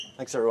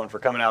Thanks, everyone, for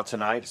coming out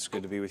tonight. It's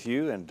good to be with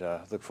you, and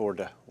look forward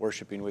to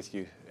worshiping with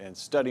you and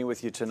studying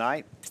with you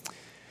tonight.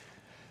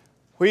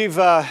 We've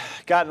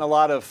gotten a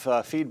lot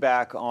of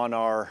feedback on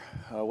our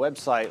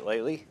website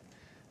lately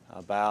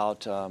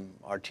about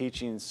our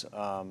teachings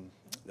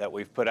that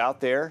we've put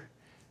out there,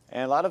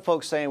 and a lot of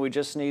folks saying we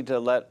just need to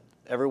let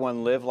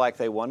everyone live like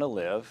they want to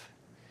live,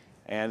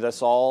 and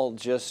let's all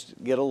just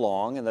get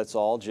along, and let's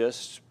all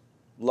just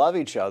love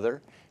each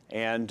other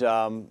and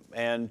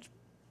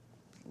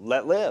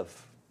let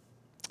live.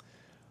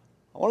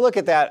 I want to look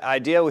at that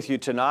idea with you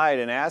tonight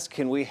and ask,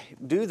 can we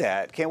do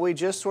that? Can we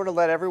just sort of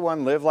let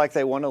everyone live like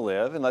they want to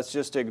live, and let's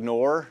just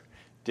ignore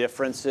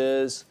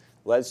differences?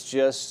 Let's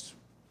just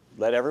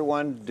let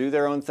everyone do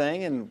their own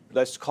thing, and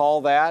let's call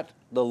that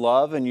the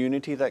love and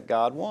unity that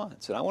God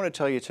wants. And I want to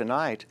tell you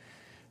tonight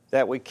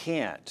that we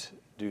can't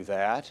do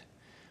that.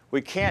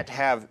 We can't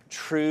have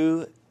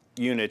true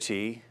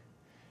unity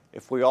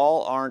if we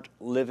all aren't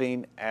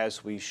living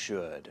as we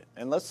should.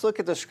 And let's look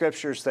at the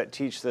scriptures that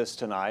teach this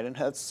tonight, and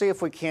let's see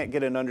if we can't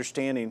get an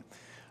understanding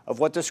of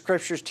what the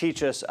scriptures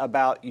teach us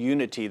about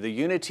unity, the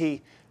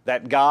unity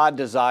that God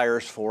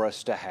desires for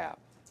us to have.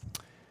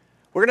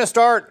 We're going to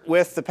start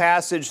with the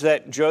passage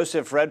that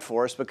Joseph read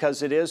for us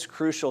because it is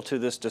crucial to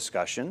this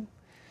discussion,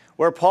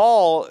 where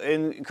Paul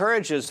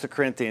encourages the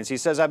Corinthians. He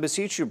says, "I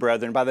beseech you,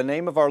 brethren, by the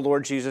name of our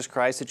Lord Jesus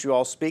Christ, that you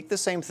all speak the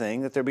same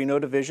thing, that there be no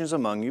divisions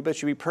among you,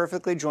 but you be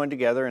perfectly joined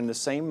together in the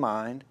same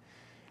mind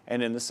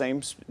and in the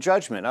same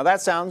judgment." Now that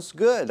sounds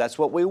good. That's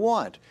what we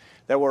want,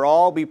 that we're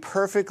all be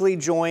perfectly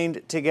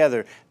joined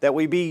together, that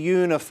we be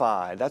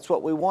unified. That's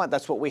what we want.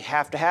 That's what we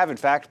have to have. In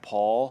fact,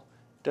 Paul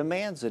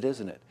demands it,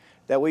 isn't it?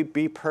 That we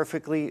be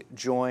perfectly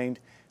joined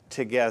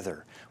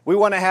together. We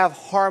want to have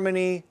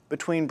harmony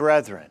between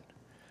brethren.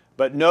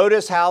 But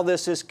notice how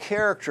this is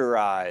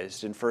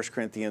characterized in 1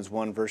 Corinthians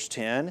 1, verse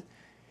 10.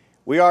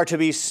 We are to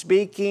be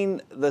speaking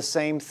the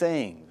same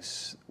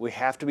things. We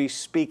have to be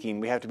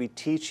speaking. We have to be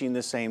teaching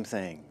the same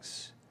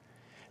things.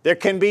 There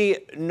can be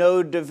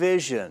no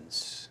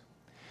divisions.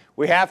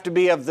 We have to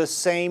be of the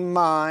same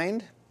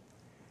mind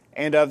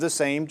and of the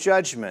same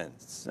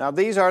judgments. Now,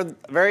 these are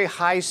very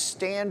high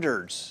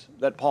standards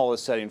that Paul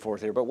is setting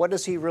forth here. But what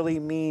does he really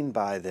mean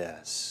by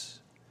this?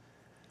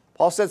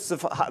 Paul sets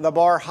the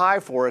bar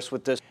high for us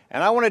with this.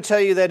 And I want to tell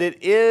you that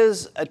it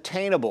is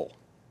attainable.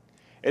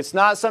 It's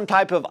not some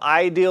type of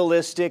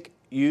idealistic,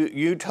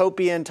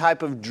 utopian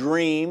type of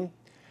dream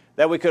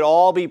that we could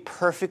all be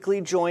perfectly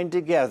joined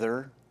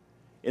together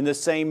in the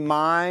same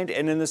mind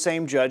and in the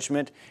same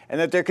judgment, and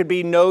that there could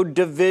be no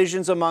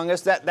divisions among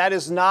us. That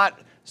is not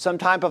some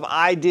type of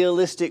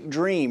idealistic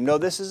dream. No,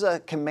 this is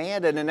a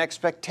command and an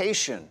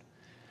expectation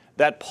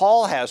that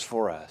Paul has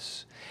for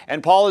us.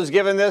 And Paul is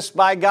given this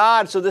by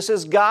God, so this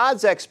is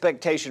God's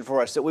expectation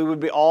for us, that we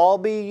would all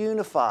be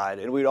unified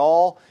and we'd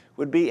all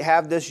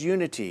have this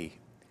unity.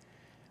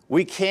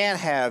 We can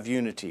have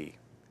unity,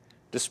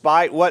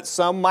 despite what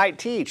some might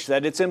teach,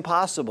 that it's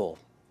impossible.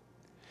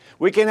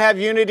 We can have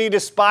unity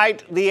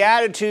despite the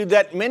attitude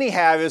that many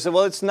have is that,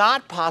 well, it's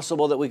not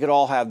possible that we could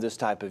all have this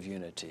type of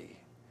unity.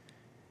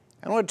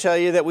 I want to tell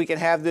you that we can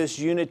have this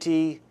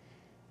unity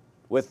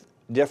with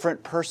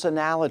different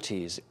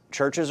personalities.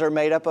 Churches are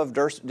made up of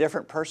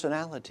different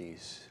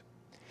personalities.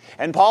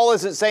 And Paul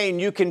isn't saying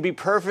you can be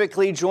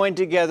perfectly joined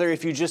together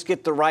if you just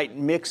get the right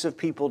mix of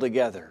people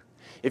together.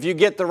 If you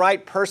get the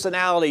right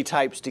personality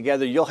types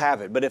together, you'll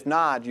have it. But if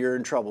not, you're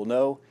in trouble.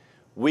 No,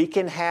 we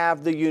can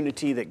have the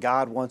unity that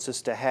God wants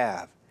us to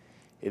have.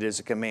 It is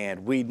a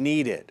command. We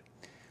need it.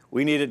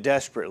 We need it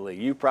desperately.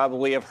 You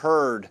probably have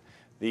heard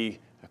the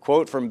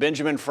quote from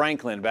Benjamin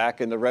Franklin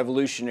back in the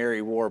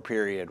Revolutionary War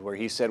period, where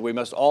he said, "We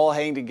must all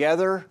hang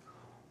together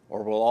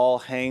or we'll all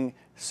hang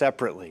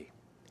separately."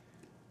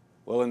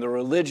 Well, in the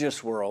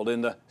religious world,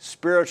 in the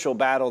spiritual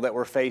battle that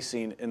we're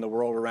facing in the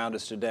world around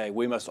us today,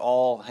 we must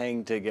all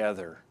hang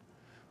together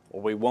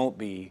or we won't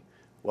be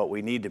what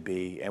we need to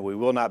be, and we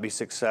will not be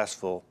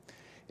successful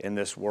in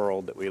this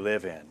world that we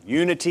live in.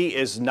 Unity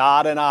is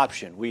not an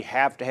option. We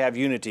have to have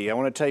unity. I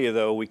want to tell you,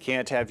 though, we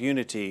can't have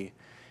unity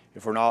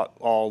if we're not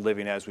all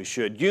living as we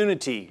should.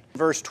 Unity,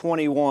 verse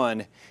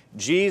 21,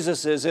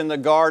 Jesus is in the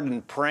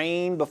garden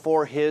praying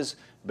before His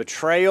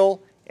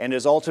betrayal and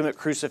His ultimate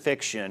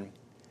crucifixion.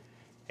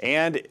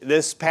 And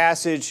this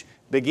passage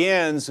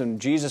begins,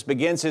 and Jesus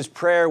begins His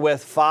prayer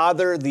with,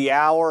 "Father, the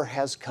hour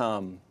has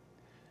come."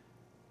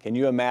 Can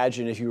you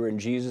imagine if you were in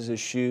Jesus'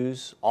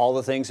 shoes, all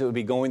the things that would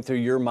be going through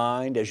your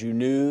mind as you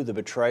knew the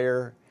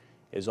betrayer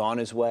is on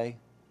his way,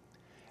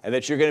 and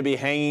that you're going to be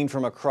hanging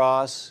from a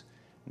cross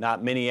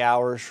not many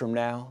hours from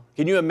now?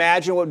 Can you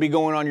imagine what would be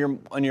going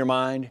on your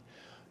mind?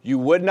 You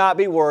would not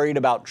be worried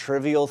about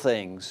trivial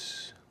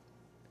things.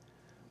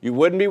 You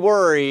wouldn't be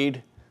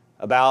worried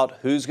about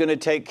who's going to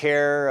take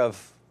care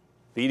of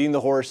feeding the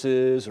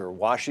horses or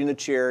washing the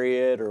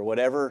chariot or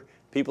whatever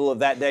people of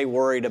that day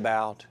worried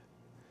about.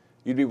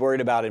 You'd be worried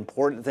about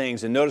important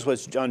things. And notice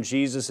what's on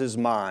Jesus'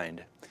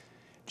 mind.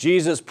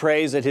 Jesus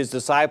prays that His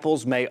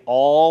disciples may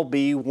all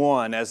be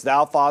one. As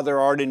Thou, Father,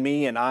 art in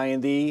me and I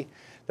in Thee,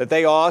 that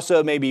they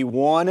also may be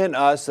one in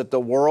us, that the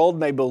world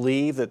may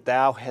believe that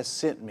thou hast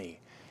sent me.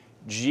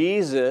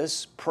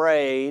 Jesus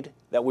prayed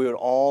that we would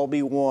all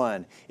be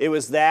one. It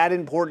was that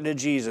important to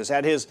Jesus.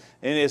 In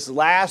his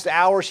last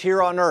hours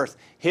here on earth,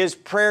 his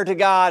prayer to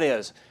God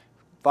is,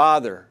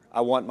 Father,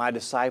 I want my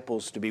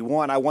disciples to be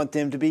one. I want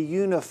them to be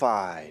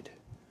unified.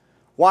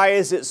 Why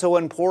is it so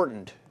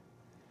important?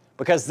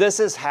 Because this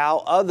is how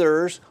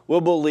others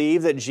will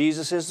believe that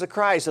Jesus is the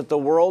Christ, that the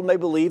world may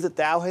believe that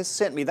thou hast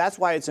sent me. That's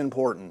why it's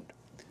important.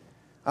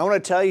 I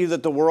want to tell you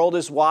that the world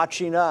is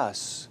watching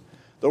us.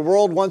 The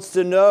world wants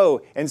to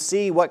know and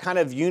see what kind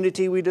of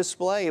unity we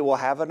display. It will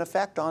have an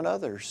effect on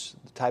others,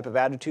 the type of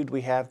attitude we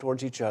have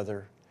towards each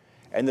other,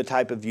 and the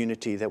type of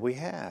unity that we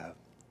have.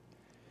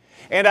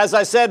 And as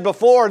I said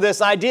before,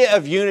 this idea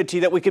of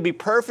unity, that we could be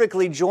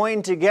perfectly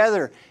joined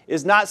together,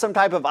 is not some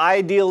type of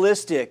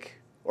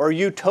idealistic or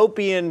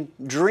utopian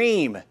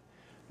dream.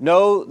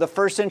 No, the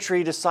first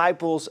century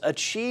disciples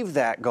achieved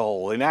that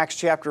goal in Acts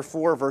chapter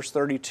 4, verse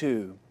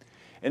 32.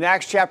 In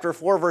Acts chapter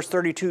 4, verse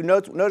 32,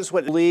 notice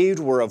what believed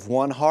were of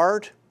one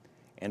heart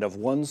and of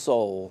one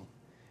soul.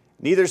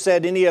 Neither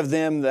said any of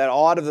them that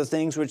aught of the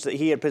things which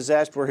he had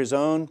possessed were his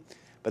own,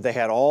 but they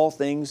had all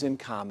things in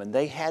common.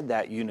 They had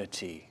that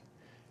unity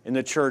in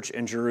the church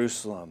in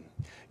Jerusalem.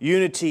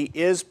 Unity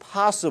is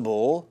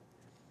possible,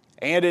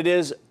 and it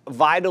is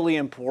vitally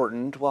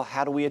important. Well,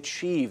 how do we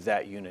achieve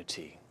that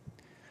unity?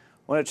 I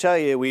want to tell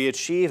you, we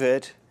achieve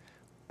it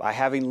by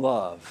having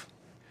love.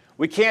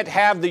 We can't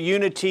have the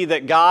unity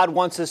that God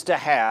wants us to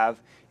have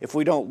if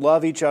we don't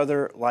love each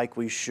other like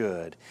we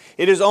should.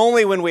 It is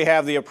only when we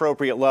have the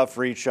appropriate love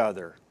for each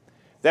other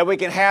that we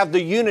can have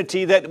the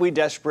unity that we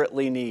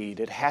desperately need.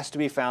 It has to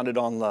be founded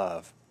on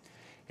love.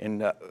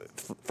 In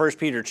 1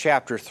 Peter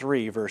chapter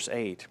 3, verse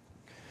 8.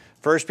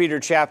 1 Peter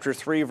chapter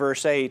 3,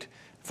 verse 8,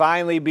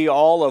 finally be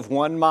all of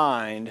one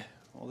mind.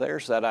 Well,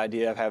 there's that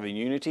idea of having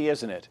unity,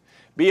 isn't it?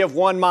 Be of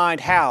one mind.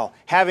 How?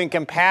 Having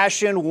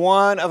compassion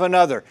one of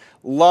another.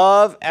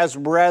 Love as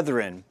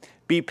brethren.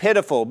 Be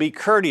pitiful, be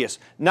courteous,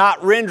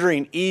 not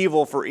rendering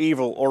evil for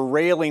evil or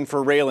railing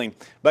for railing,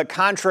 but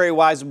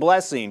contrariwise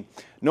blessing,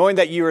 knowing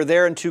that you are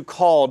thereunto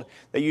called,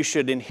 that you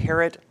should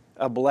inherit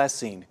a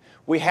blessing.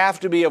 We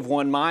have to be of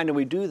one mind, and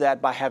we do that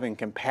by having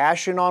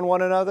compassion on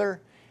one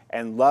another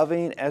and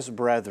loving as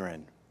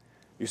brethren.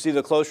 You see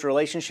the close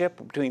relationship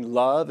between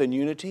love and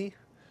unity?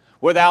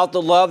 Without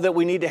the love that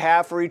we need to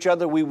have for each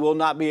other, we will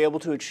not be able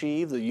to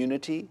achieve the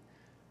unity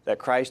that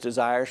Christ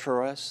desires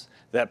for us,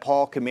 that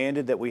Paul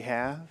commanded that we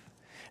have.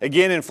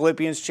 Again, in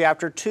Philippians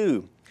chapter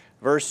 2,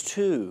 verse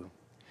 2.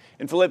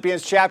 In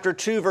Philippians chapter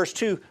 2, verse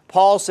 2,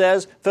 Paul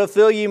says,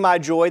 fulfill ye my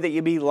joy that ye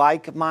be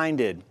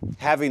like-minded,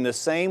 having the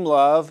same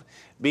love,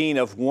 being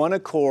of one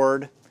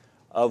accord,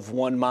 of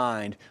one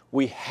mind.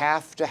 We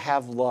have to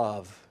have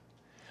love.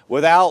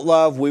 Without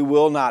love, we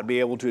will not be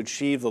able to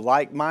achieve the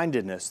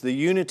like-mindedness, the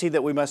unity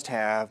that we must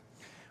have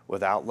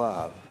without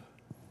love.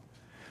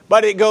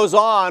 But it goes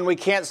on. We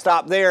can't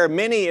stop there.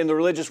 Many in the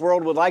religious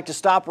world would like to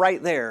stop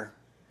right there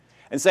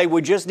and say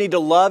we just need to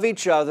love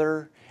each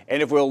other,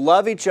 and if we'll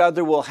love each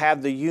other, we'll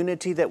have the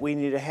unity that we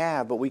need to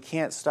have. But we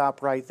can't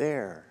stop right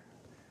there.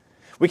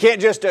 We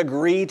can't just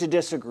agree to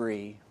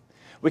disagree.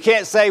 We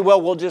can't say, well,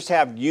 we'll just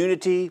have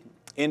unity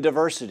in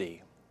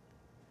diversity.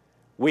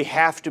 We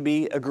have to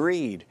be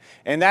agreed.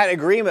 And that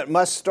agreement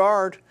must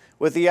start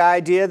with the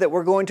idea that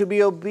we're going to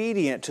be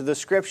obedient to the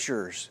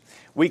Scriptures.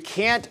 We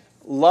can't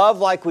love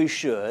like we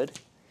should,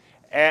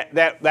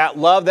 that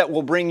love that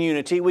will bring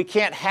unity. We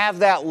can't have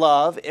that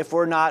love if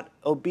we're not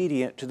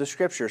obedient to the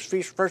Scriptures.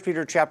 1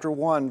 Peter chapter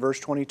 1, verse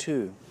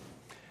 22.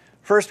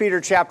 1 Peter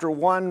chapter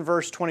 1,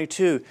 verse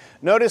 22.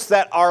 Notice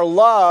that our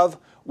love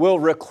will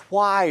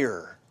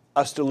require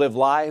us to live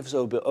lives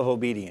of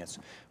obedience.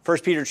 1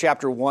 Peter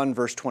chapter 1,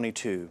 verse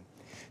 22.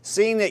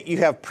 Seeing that you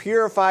have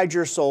purified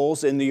your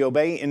souls in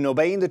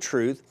obeying the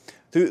truth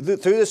through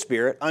the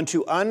Spirit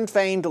unto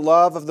unfeigned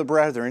love of the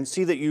brethren,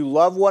 see that you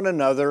love one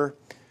another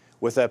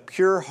with a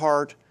pure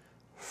heart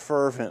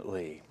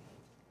fervently.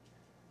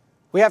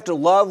 We have to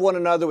love one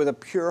another with a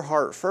pure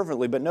heart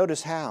fervently, but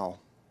notice how.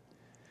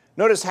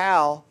 Notice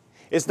how.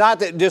 It's not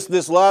that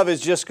this love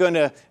is just going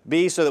to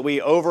be so that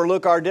we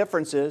overlook our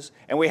differences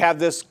and we have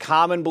this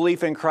common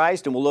belief in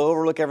Christ and we'll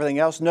overlook everything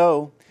else.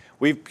 No.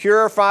 We've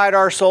purified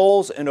our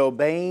souls in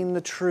obeying the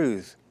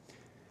truth.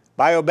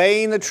 By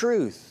obeying the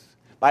truth,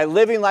 by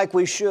living like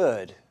we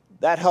should,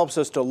 that helps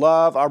us to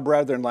love our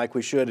brethren like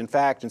we should. In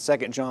fact, in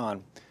 2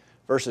 John,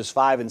 verses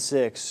 5 and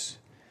 6,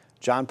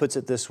 John puts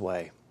it this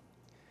way.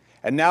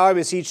 And now I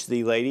beseech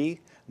thee,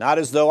 lady, not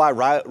as though I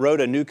wrote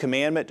a new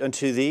commandment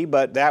unto thee,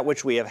 but that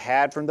which we have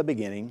had from the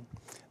beginning,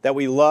 that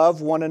we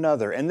love one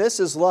another. And this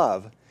is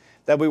love,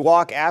 that we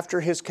walk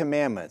after His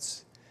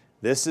commandments.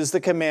 This is the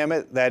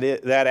commandment that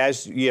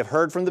as you have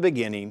heard from the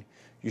beginning,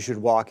 you should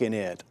walk in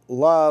it.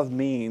 Love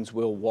means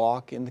we'll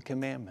walk in the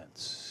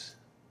commandments.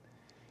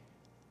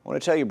 I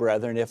want to tell you,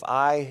 brethren, if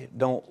I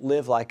don't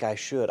live like I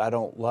should, I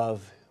don't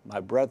love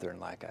my brethren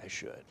like I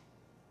should.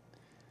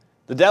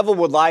 The devil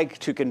would like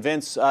to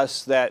convince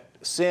us that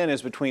sin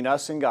is between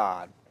us and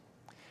God,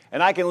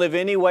 And I can live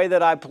any way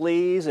that I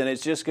please, and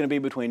it's just going to be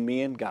between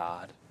me and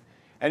God.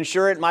 And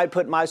sure, it might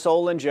put my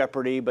soul in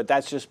jeopardy, but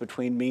that's just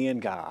between me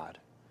and God.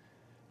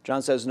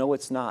 John says, no,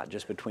 it's not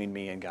just between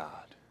me and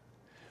God.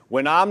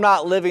 When I'm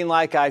not living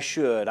like I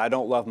should, I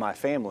don't love my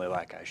family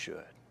like I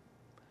should.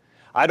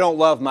 I don't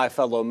love my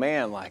fellow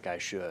man like I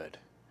should.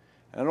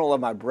 And I don't love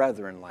my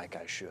brethren like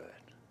I should.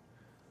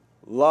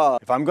 Love,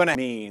 if I'm going to,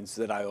 means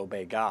that I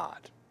obey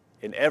God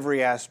in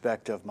every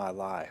aspect of my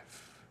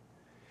life.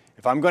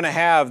 If I'm going to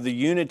have the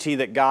unity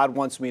that God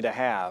wants me to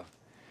have,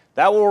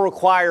 that will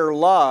require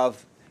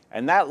love,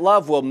 and that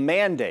love will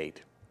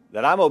mandate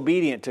that I'm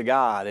obedient to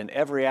God in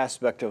every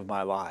aspect of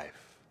my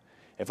life.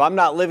 If I'm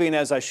not living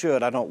as I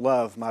should, I don't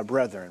love my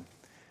brethren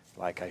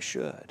like I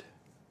should.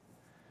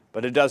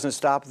 But it doesn't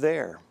stop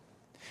there.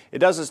 It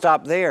doesn't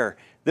stop there.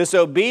 This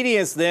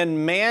obedience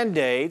then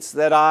mandates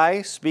that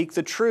I speak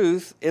the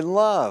truth in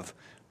love.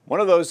 One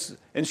of those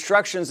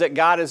instructions that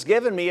God has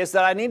given me is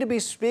that I need to be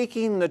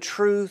speaking the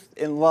truth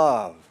in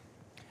love.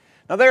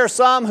 Now there are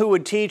some who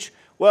would teach,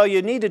 well,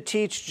 you need to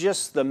teach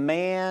just the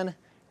man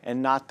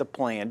and not the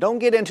plan. Don't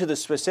get into the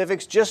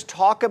specifics, just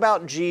talk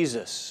about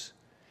Jesus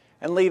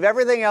and leave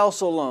everything else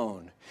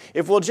alone.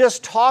 If we'll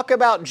just talk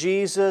about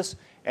Jesus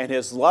and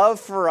His love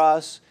for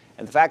us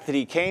and the fact that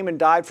He came and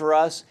died for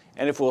us,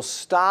 and if we'll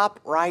stop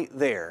right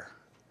there,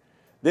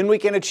 then we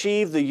can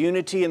achieve the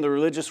unity in the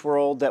religious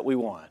world that we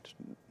want.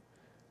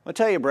 I'll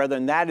tell you,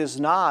 brethren, that is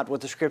not what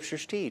the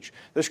Scriptures teach.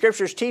 The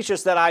Scriptures teach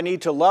us that I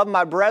need to love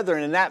my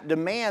brethren, and that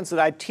demands that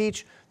I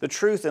teach the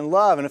truth in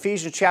love. In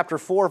Ephesians chapter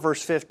 4,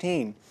 verse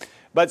 15,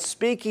 but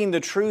speaking the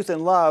truth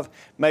in love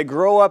may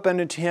grow up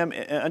unto him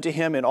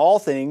in all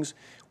things,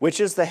 which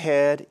is the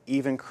head,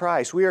 even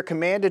Christ. We are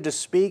commanded to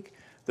speak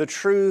the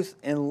truth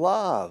in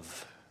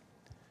love.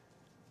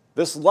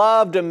 This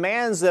love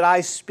demands that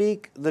I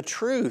speak the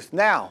truth.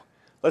 Now,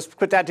 let's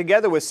put that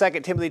together with 2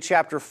 Timothy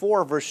chapter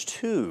 4, verse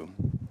 2.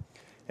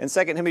 In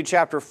 2 Timothy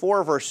chapter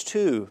 4, verse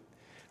 2,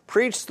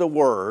 preach the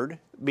word,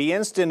 be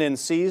instant in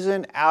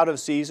season, out of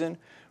season,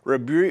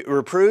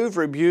 reprove,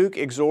 rebuke,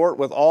 exhort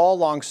with all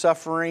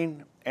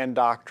longsuffering and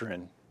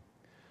doctrine.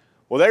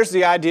 Well, there's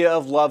the idea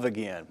of love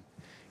again.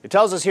 It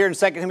tells us here in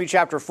 2 Timothy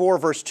chapter 4,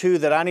 verse 2,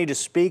 that I need to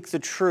speak the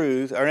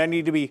truth, or I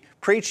need to be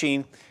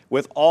preaching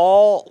with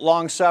all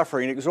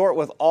longsuffering, exhort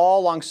with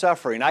all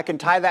longsuffering. I can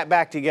tie that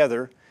back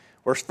together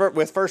with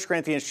 1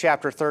 Corinthians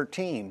chapter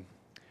 13.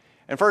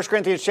 And 1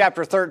 Corinthians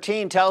chapter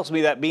 13 tells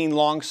me that being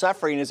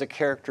long-suffering is a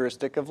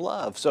characteristic of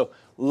love. So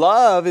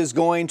love is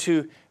going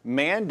to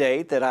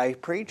mandate that I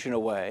preach in a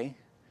way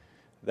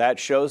that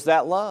shows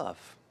that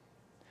love.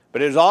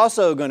 But it is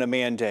also going to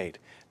mandate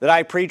that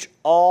I preach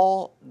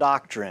all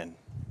doctrine.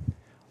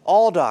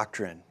 All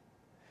doctrine.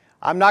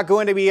 I'm not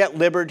going to be at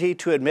liberty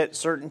to admit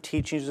certain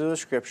teachings of the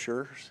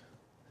Scriptures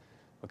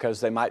because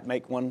they might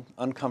make one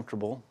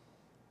uncomfortable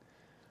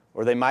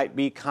or they might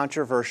be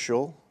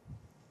controversial.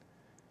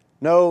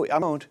 No, I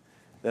won't.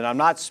 Then I'm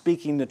not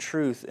speaking the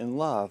truth in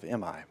love,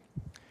 am I?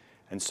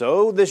 And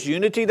so this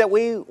unity that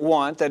we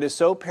want, that is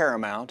so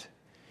paramount,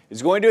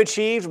 is going to be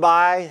achieved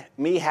by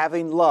me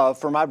having love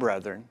for my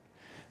brethren.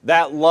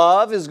 That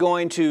love is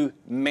going to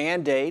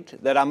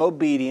mandate that I'm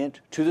obedient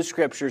to the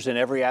Scriptures in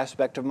every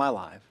aspect of my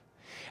life.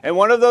 And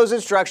one of those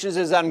instructions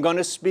is I'm going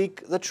to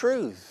speak the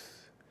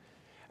truth.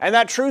 And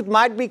that truth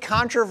might be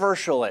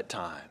controversial at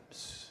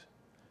times,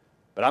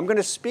 but I'm going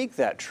to speak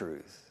that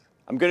truth.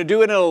 I'm going to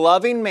do it in a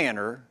loving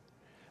manner,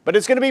 but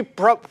it's going to be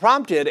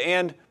prompted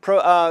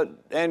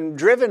and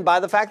driven by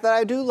the fact that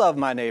I do love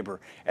my neighbor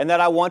and that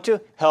I want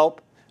to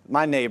help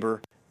my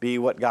neighbor be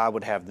what God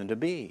would have them to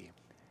be.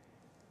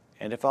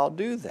 And if I'll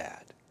do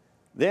that,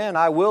 then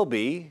I will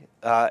be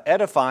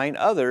edifying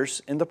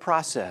others in the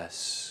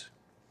process.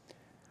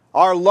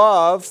 Our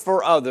love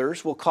for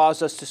others will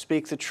cause us to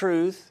speak the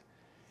truth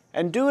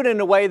and do it in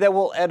a way that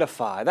will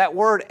edify. That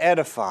word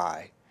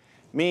edify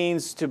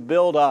means to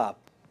build up.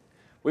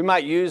 We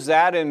might use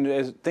that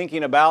in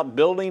thinking about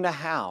building a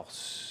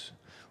house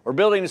or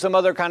building some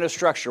other kind of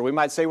structure. We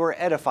might say we're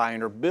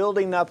edifying or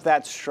building up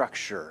that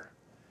structure.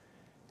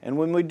 And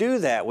when we do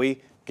that,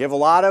 we give a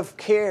lot of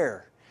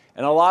care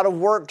and a lot of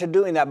work to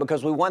doing that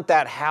because we want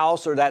that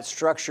house or that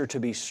structure to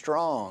be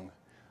strong.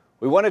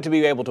 We want it to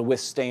be able to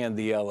withstand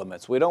the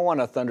elements. We don't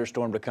want a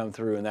thunderstorm to come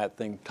through and that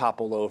thing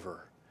topple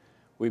over.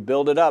 We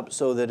build it up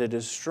so that it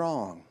is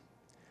strong.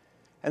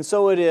 And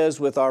so it is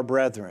with our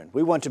brethren.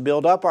 We want to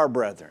build up our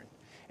brethren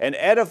and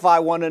edify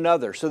one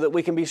another so that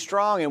we can be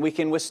strong and we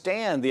can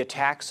withstand the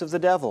attacks of the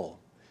devil.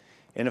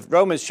 In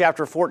Romans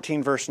chapter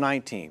 14, verse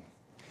 19.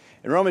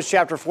 In Romans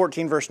chapter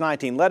 14, verse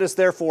 19, let us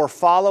therefore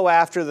follow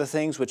after the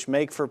things which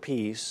make for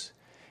peace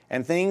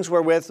and things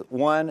wherewith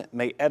one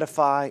may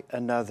edify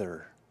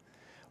another.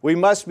 We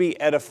must be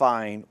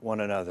edifying one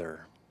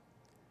another.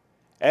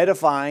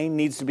 Edifying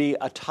needs to be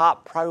a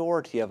top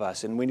priority of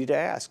us, and we need to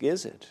ask,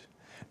 is it?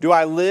 Do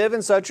I live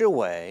in such a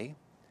way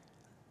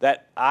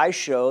that I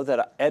show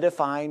that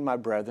edifying my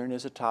brethren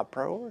is a top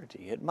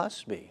priority? It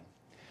must be.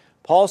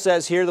 Paul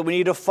says here that we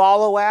need to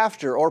follow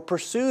after or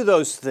pursue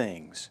those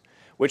things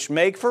which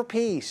make for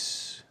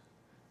peace.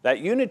 that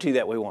unity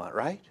that we want,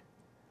 right?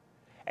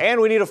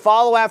 And we need to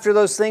follow after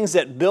those things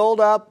that build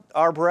up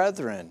our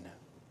brethren.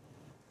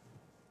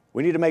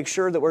 We need to make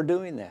sure that we're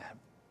doing that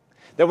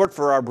work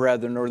for our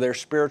brethren or their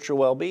spiritual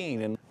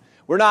well-being. And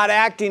we're not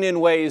acting in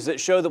ways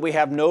that show that we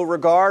have no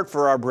regard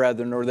for our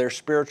brethren or their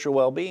spiritual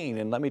well-being.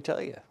 And let me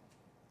tell you,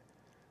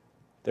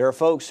 there are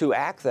folks who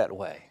act that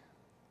way.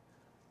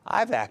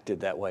 I've acted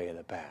that way in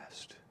the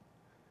past.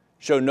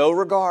 Show no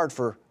regard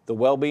for the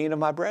well-being of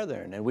my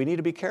brethren, and we need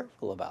to be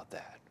careful about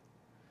that.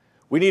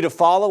 We need to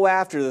follow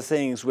after the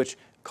things which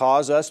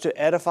cause us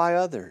to edify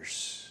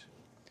others.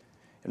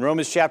 In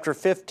Romans chapter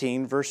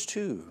 15, verse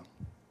 2.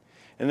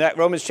 In that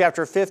Romans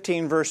chapter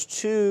 15, verse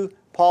 2,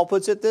 Paul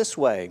puts it this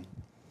way: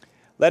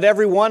 let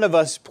every one of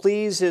us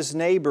please his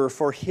neighbor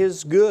for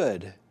his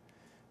good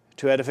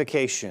to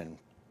edification.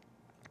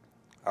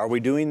 Are we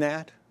doing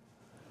that?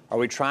 Are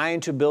we trying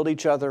to build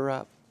each other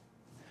up?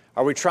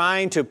 Are we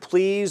trying to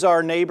please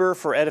our neighbor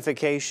for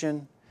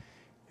edification?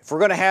 If we're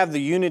going to have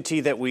the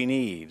unity that we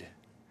need,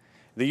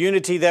 the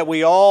unity that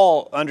we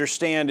all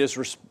understand is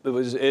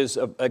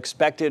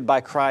expected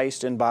by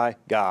Christ and by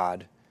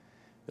God,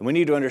 then we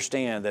need to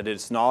understand that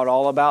it's not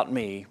all about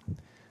me,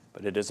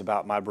 but it is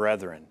about my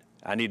brethren.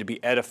 I need to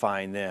be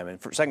edifying them. In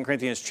 2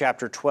 Corinthians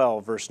chapter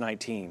 12, verse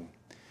 19.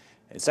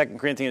 In 2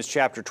 Corinthians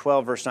chapter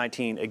 12, verse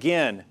 19,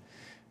 again,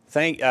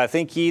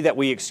 think ye that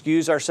we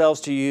excuse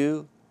ourselves to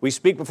you? We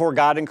speak before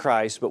God in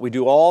Christ, but we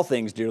do all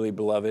things, dearly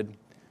beloved,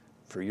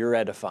 for your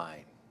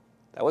edifying.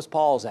 That was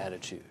Paul's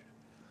attitude.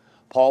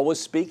 Paul was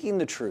speaking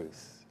the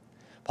truth.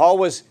 Paul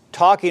was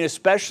talking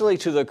especially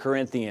to the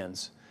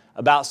Corinthians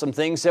about some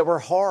things that were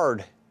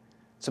hard,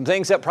 some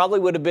things that probably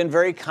would have been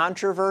very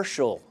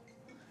controversial.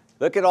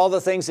 Look at all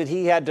the things that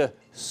he had to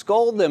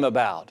scold them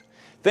about.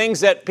 Things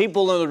that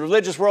people in the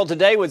religious world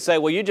today would say,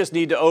 well, you just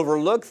need to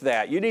overlook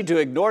that. You need to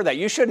ignore that.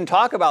 You shouldn't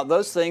talk about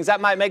those things.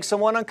 That might make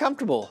someone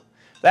uncomfortable.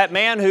 That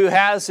man who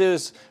has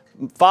his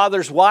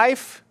father's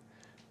wife,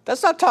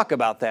 let's not talk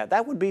about that.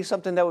 That would be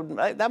something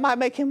that might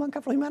make him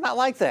uncomfortable. He might not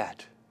like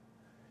that.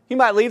 He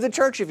might leave the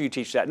church if you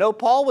teach that. No,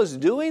 Paul was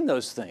doing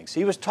those things.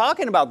 He was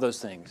talking about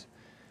those things.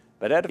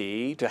 But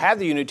to have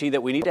the unity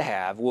that we need to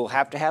have, we'll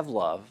have to have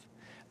love.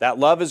 That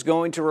love is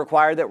going to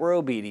require that we're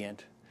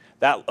obedient.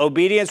 That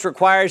obedience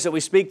requires that we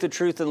speak the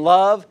truth in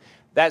love.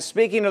 That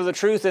speaking of the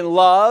truth in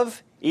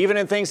love, even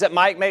in things that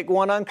might make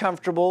one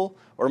uncomfortable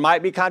or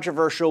might be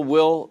controversial,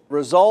 will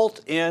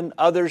result in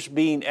others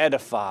being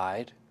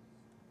edified.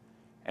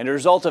 And the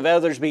result of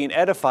others being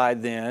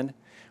edified, then,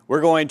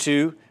 we're going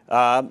to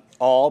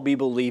all be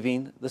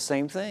believing the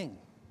same thing.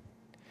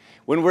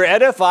 When we're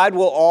edified,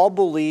 we'll all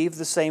believe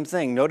the same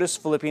thing. Notice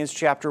Philippians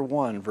chapter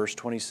 1, verse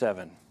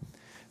 27.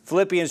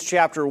 Philippians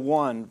chapter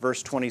 1,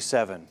 verse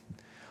 27.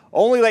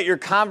 Only let your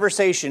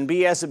conversation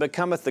be as it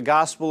becometh the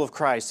gospel of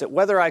Christ, that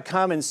whether I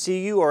come and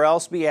see you or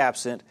else be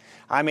absent,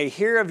 I may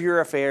hear of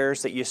your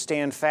affairs, that you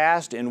stand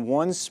fast in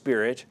one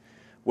spirit,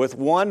 with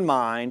one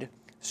mind,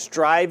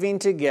 striving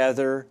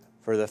together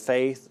for the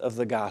faith of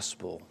the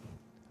gospel.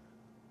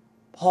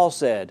 Paul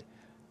said,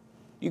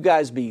 you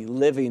guys be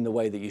living the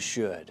way that you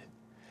should.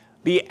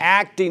 Be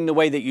acting the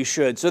way that you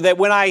should, so that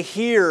when I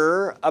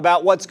hear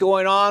about what's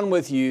going on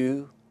with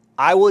you,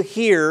 I will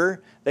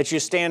hear that you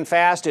stand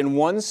fast in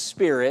one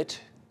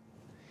spirit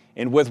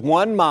and with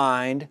one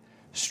mind,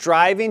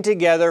 striving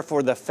together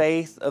for the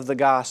faith of the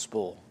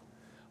gospel.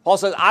 Paul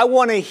says, I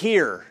want to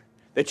hear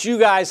that you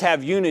guys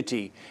have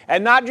unity,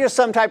 and not just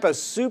some type of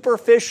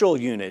superficial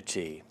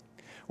unity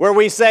where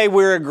we say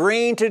we're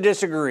agreeing to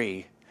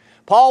disagree.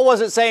 Paul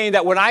wasn't saying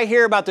that when I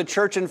hear about the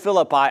church in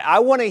Philippi, I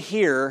want to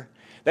hear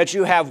that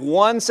you have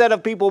one set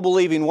of people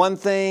believing one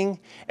thing,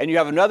 and you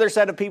have another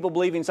set of people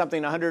believing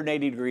something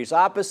 180 degrees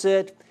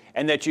opposite,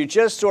 and that you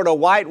just sort of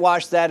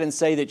whitewash that and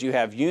say that you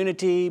have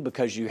unity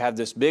because you have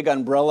this big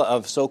umbrella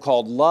of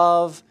so-called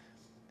love.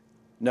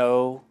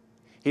 No.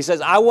 He says,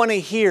 I want to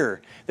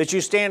hear that you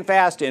stand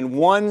fast in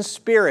one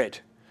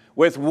spirit,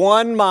 with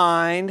one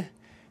mind,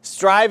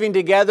 striving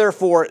together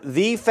for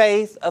the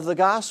faith of the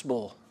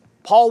gospel.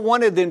 Paul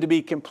wanted them to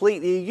be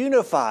completely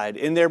unified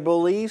in their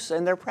beliefs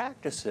and their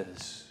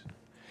practices.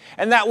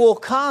 And that will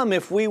come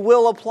if we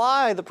will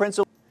apply the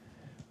principle.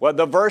 Well,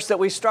 the verse that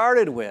we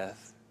started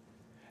with.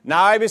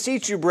 Now I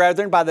beseech you,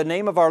 brethren, by the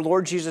name of our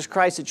Lord Jesus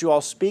Christ, that you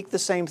all speak the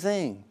same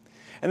thing,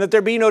 and that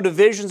there be no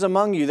divisions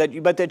among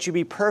you, but that you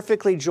be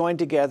perfectly joined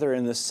together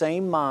in the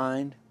same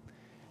mind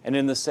and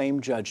in the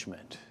same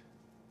judgment.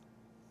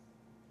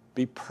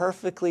 Be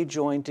perfectly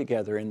joined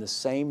together in the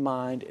same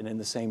mind and in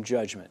the same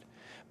judgment.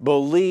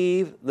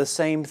 Believe the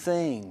same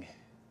thing.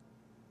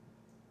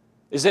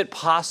 Is it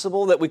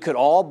possible that we could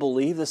all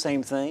believe the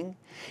same thing?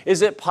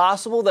 Is it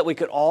possible that we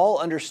could all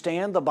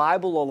understand the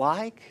Bible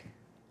alike?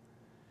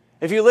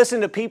 If you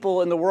listen to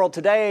people in the world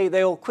today,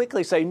 they'll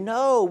quickly say,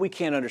 no, we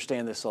can't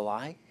understand this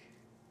alike.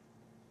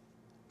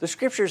 The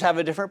Scriptures have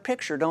a different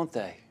picture, don't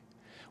they?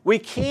 We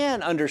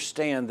can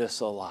understand this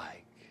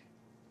alike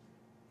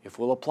if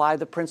we'll apply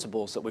the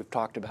principles that we've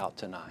talked about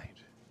tonight.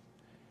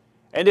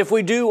 And if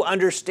we do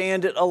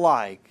understand it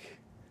alike,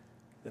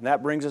 then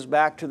that brings us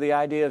back to the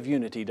idea of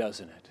unity,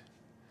 doesn't it?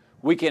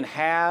 we can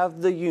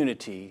have the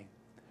unity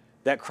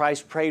that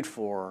Christ prayed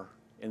for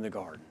in the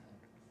garden.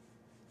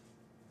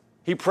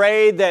 He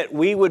prayed that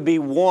we would be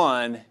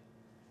one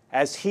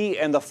as He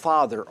and the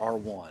Father are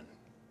one.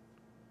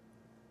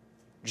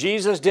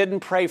 Jesus didn't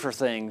pray for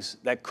things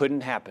that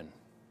couldn't happen.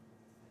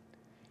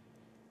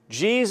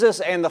 Jesus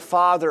and the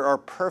Father are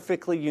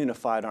perfectly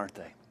unified, aren't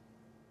they?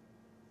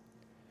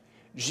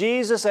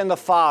 Jesus and the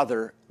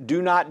Father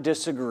do not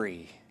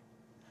disagree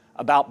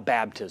about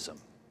baptism.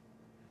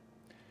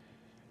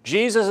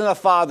 Jesus and the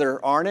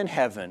Father aren't in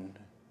heaven,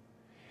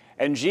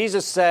 and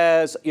Jesus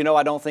says,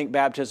 I don't think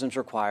baptism is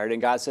required,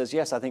 and God says,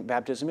 yes, I think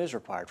baptism is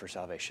required for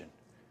salvation.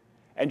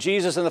 And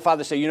Jesus and the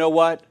Father say, you know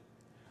what?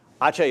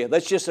 I tell you,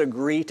 let's just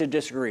agree to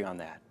disagree on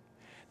that.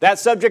 That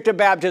subject of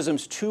baptism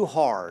is too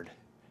hard.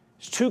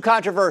 It's too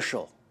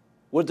controversial.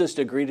 We'll just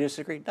agree to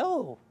disagree.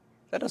 No,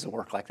 that doesn't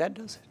work like that,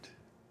 does it?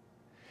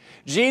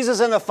 Jesus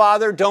and the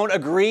Father don't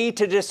agree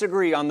to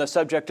disagree on the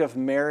subject of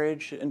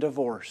marriage and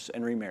divorce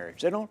and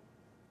remarriage. They don't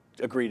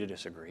agree to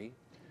disagree.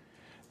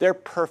 They're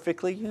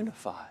perfectly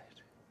unified.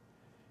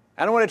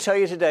 And I want to tell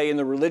you today, in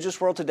the religious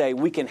world today,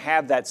 we can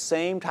have that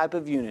same type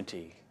of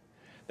unity.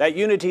 That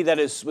unity that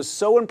was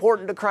so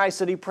important to Christ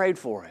that He prayed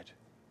for it.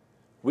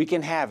 We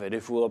can have it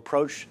if we'll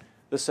approach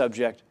the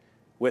subject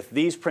with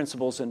these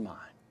principles in mind.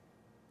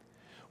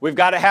 We've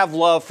got to have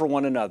love for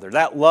one another.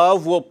 That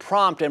love will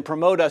prompt and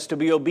promote us to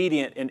be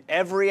obedient in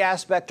every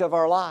aspect of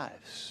our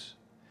lives.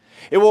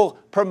 It will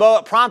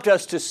prompt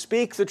us to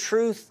speak the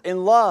truth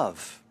in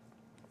love.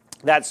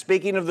 That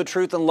speaking of the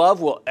truth in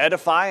love will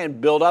edify and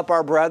build up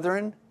our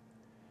brethren.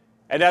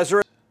 And as a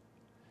result,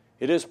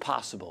 it is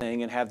possible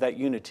and have that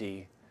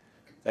unity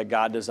that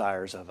God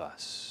desires of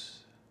us.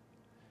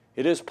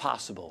 It is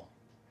possible.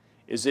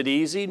 Is it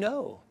easy?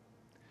 No.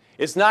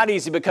 It's not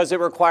easy because it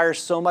requires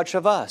so much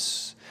of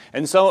us.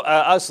 And so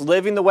us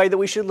living the way that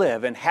we should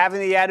live and having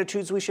the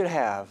attitudes we should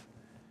have.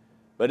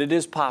 But it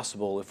is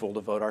possible if we'll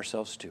devote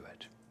ourselves to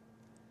it.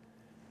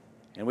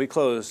 And we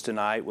close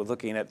tonight with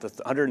looking at the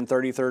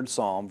 133rd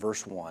Psalm,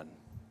 verse 1.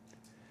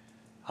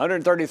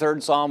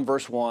 133rd Psalm,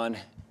 verse 1.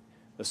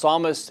 The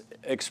psalmist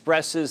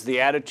expresses the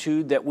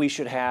attitude that we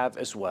should have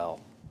as well.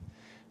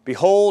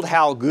 Behold,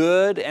 how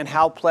good and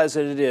how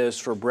pleasant it is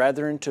for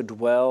brethren to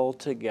dwell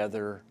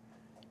together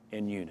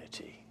in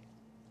unity.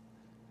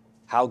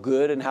 How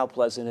good and how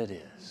pleasant it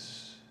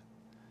is.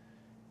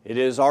 It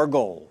is our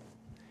goal.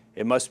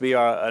 It must be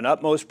an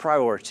utmost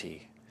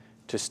priority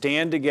to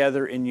stand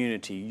together in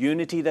unity.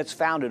 Unity that's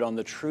founded on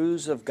the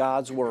truths of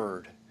God's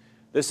Word.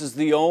 This is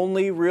the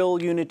only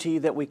real unity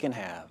that we can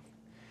have.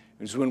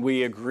 It's when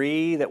we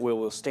agree that we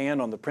will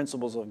stand on the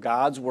principles of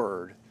God's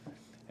Word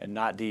and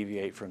not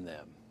deviate from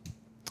them.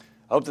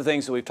 I hope the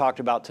things that we've talked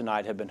about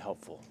tonight have been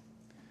helpful.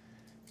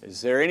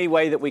 Is there any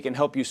way that we can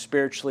help you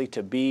spiritually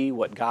to be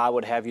what God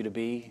would have you to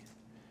be?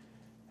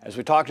 As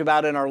we talked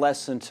about in our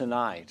lesson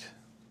tonight,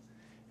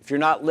 if you're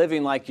not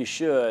living like you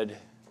should,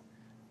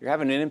 you're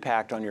having an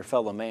impact on your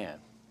fellow man.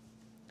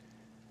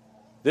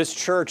 This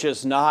church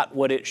is not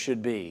what it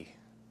should be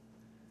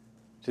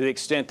to the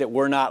extent that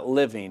we're not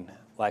living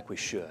like we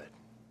should.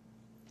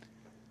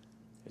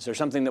 Is there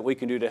something that we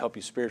can do to help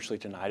you spiritually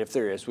tonight? If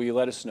there is, will you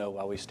let us know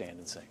while we stand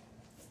and sing?